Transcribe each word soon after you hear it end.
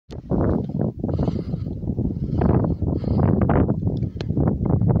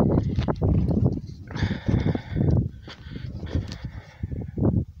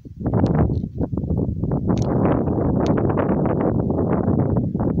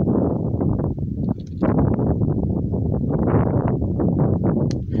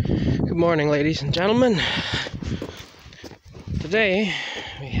morning, ladies and gentlemen. Today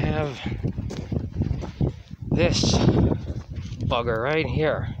we have this bugger right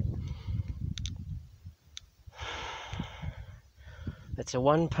here. It's a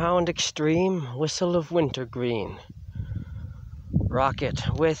 1 pound extreme whistle of wintergreen rocket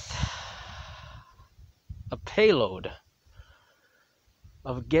with a payload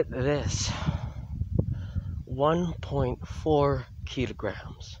of, get this, 1.4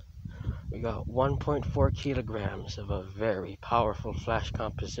 kilograms. We got 1.4 kilograms of a very powerful flash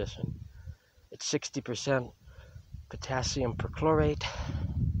composition. It's 60% potassium perchlorate,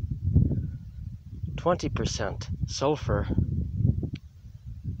 20% sulfur,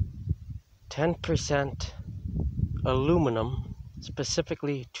 10% aluminum,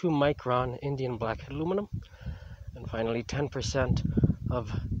 specifically 2 micron Indian black aluminum, and finally 10%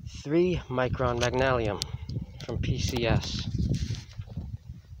 of 3 micron magnesium from PCS.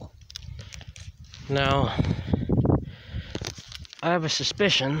 Now, I have a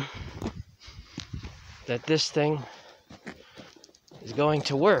suspicion that this thing is going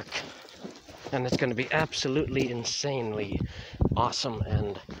to work, and it's going to be absolutely insanely awesome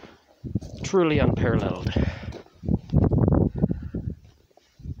and truly unparalleled.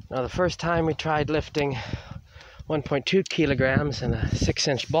 Now, the first time we tried lifting 1.2 kilograms in a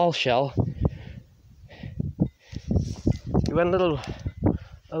 6-inch ball shell, we went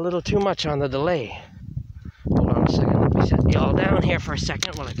a little too much on the delay. Hold on a second, let me set you all down here for a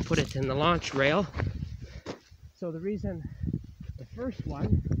second while I put it in the launch rail. So the reason the first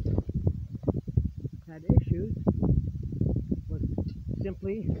one had issues was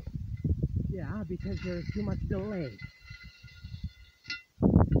simply, because there was too much delay.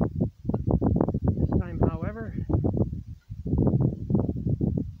 This time, however,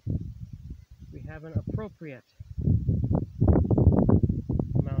 we have an appropriate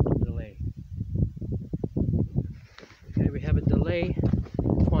amount of delay. Okay, we have a delay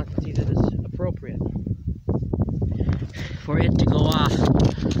quantity that is appropriate for it to go off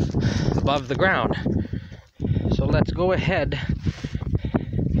above the ground. So let's go ahead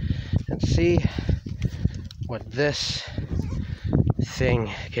and see what this thing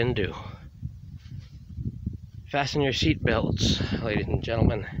can do. Fasten your seat belts, ladies and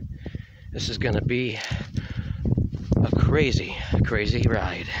gentlemen. This is going to be a crazy, crazy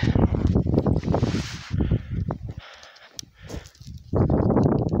ride.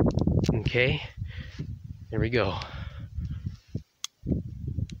 Okay, here we go.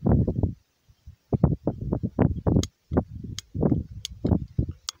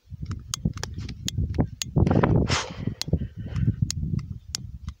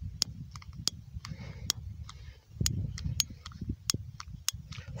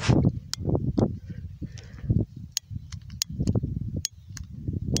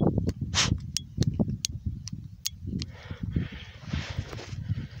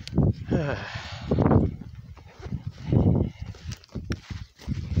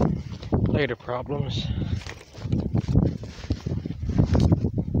 Later problems.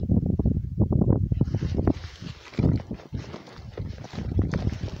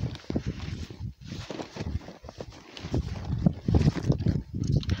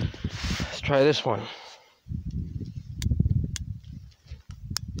 Let's try this one.